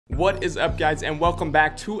What is up, guys, and welcome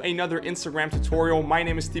back to another Instagram tutorial. My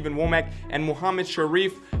name is Steven Wommack, and Muhammad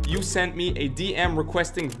Sharif, you sent me a DM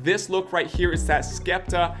requesting this look right here. It's that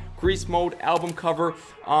SKEPTA Greaze Mode album cover.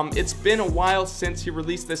 It's been a while since he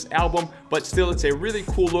released this album, but still it's a really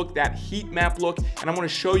cool look, that heat map look, and I want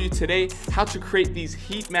to show you today how to create these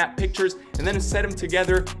heat map pictures and then set them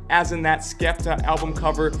together as in that SKEPTA album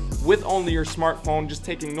cover with only your smartphone, just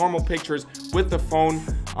taking normal pictures with the phone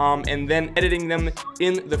and then editing them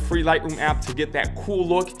in the free Lightroom app to get that cool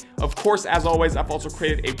look. Of course, as always, I've also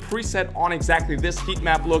created a preset on exactly this heat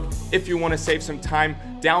map look. If you want to save some time,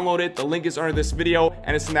 download it. The link is under this video,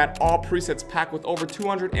 and it's in that all presets pack with over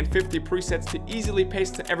 250 presets to easily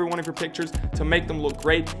paste to every one of your pictures to make them look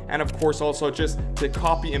great, and of course also just to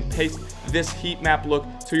copy and paste this heat map look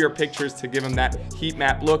to your pictures to give them that heat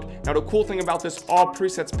map look. Now, the cool thing about this all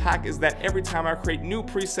presets pack is that every time I create new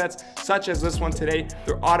presets such as this one today,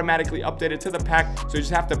 they're automatically updated to the pack, so you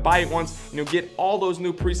just have to buy it once and you'll get all those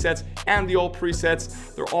new presets and the old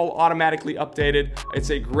presets. They're all automatically updated.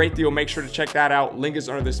 It's a great deal. Make sure to check that out. Link is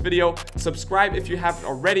under this video. Subscribe if you haven't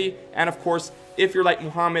already, and of course, if you're like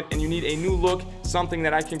Muhammad and you need a new look, something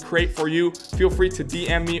that I can create for you, feel free to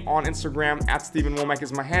DM me on Instagram. At Steven Wommack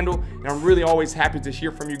is my handle, and I'm really always happy to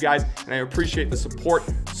hear from you guys, and I appreciate the support.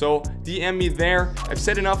 So DM me there. I've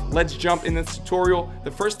said enough. Let's jump in this tutorial.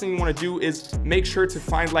 The first thing you want to do is make sure to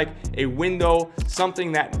find like a window,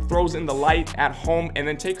 something that throws in the light at home, and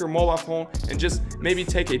then take your mobile phone and just maybe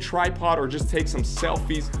take a tripod or just take some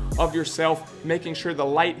selfies of yourself, making sure the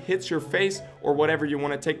light hits your face or whatever you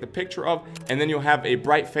want to take the picture of, and then you'll have a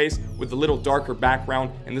bright face with a little darker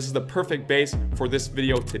background, and this is the perfect base for this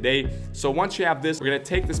video today. So once you have this, we're going to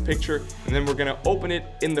take this picture and then we're going to open it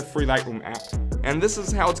in the free Lightroom app, and this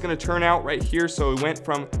is how it's going to turn out right here. So we went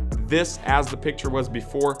from this as the picture was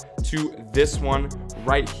before to this one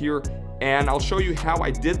right here, and I'll show you how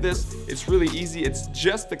I did this. It's really easy. It's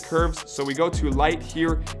just the curves. So we go to light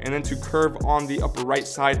here and then to curve on the upper right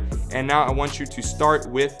side. And now I want you to start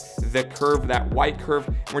with the curve, that white curve.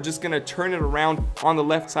 And we're just gonna turn it around. On the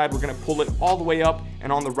left side, we're gonna pull it all the way up.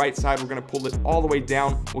 And on the right side, we're gonna pull it all the way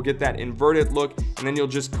down. We'll get that inverted look. And then you'll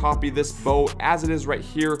just copy this bow as it is right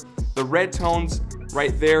here. The red tones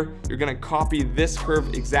right there, you're gonna copy this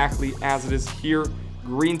curve exactly as it is here.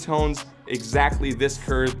 Green tones, exactly this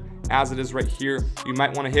curve as it is right here. You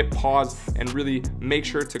might want to hit pause and really make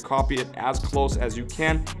sure to copy it as close as you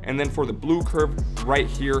can. And then for the blue curve right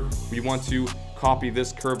here, we want to copy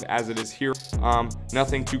this curve as it is here.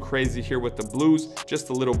 Nothing too crazy here with the blues,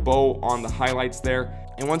 just a little bow on the highlights there.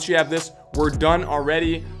 And once you have this, we're done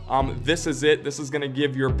already. This is it. This is gonna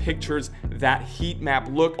give your pictures that heat map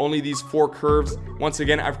look. Only these 4 curves. Once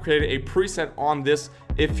again, I've created a preset on this.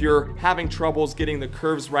 If you're having troubles getting the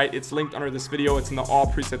curves right, it's linked under this video. It's in the all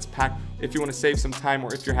presets pack. If you want to save some time,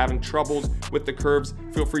 or if you're having troubles with the curves,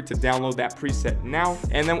 feel free to download that preset now.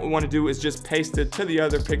 And then what we want to do is just paste it to the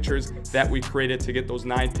other pictures that we created to get those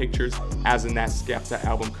 9 pictures as in that SKEPTA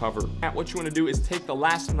album cover. And what you want to do is take the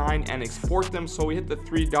last 9 and export them. So we hit the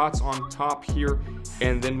 3 dots on top here,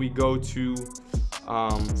 and then we go to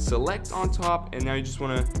select on top, and now you just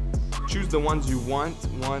want to choose the ones you want.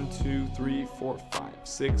 1, 2, 3, 4, 5,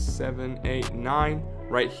 6, 7, 8, 9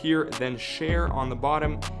 right here. Then share on the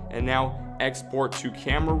bottom, and now export to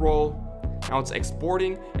camera roll. Now it's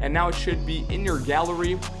exporting, and now it should be in your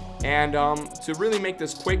gallery. And to really make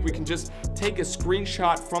this quick, we can just take a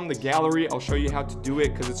screenshot from the gallery. I'll show you how to do it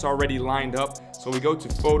because it's already lined up. So we go to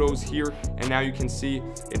photos here, and now you can see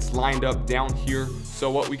it's lined up down here. So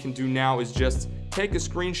what we can do now is just take a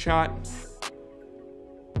screenshot,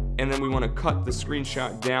 and then we want to cut the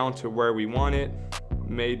screenshot down to where we want it.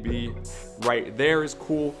 Maybe right there is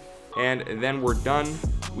cool. And then we're done.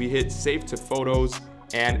 We hit save to photos,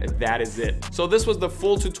 and that is it. So this was the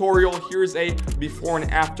full tutorial. Here's a before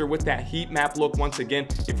and after with that heat map look. Once again,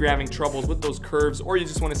 if you're having troubles with those curves, or you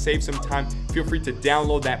just want to save some time, feel free to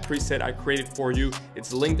download that preset I created for you.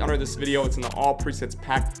 It's linked under this video. It's in the all presets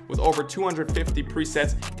pack with over 250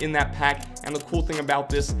 presets in that pack. And the cool thing about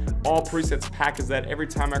this all presets pack is that every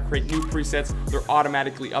time I create new presets, they're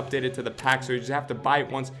automatically updated to the pack. So you just have to buy it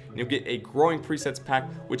once and you'll get a growing presets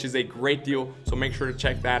pack, which is a great deal. So make sure to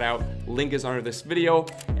check that out. Link is under this video.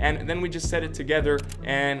 And then we just set it together.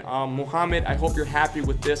 And Muhammad, I hope you're happy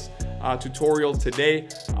with this tutorial today.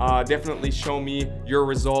 Definitely show me your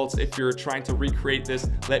results. If you're trying to recreate this,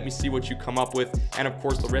 let me see what you come up with. And of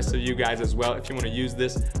course, the rest of you guys as well. If you want to use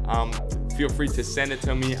this, feel free to send it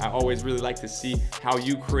to me. I always really like to see how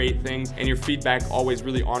you create things, and your feedback always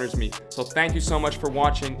really honors me. So thank you so much for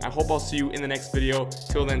watching. I hope I'll see you in the next video.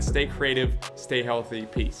 Till then, stay creative, stay healthy,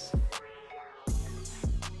 peace.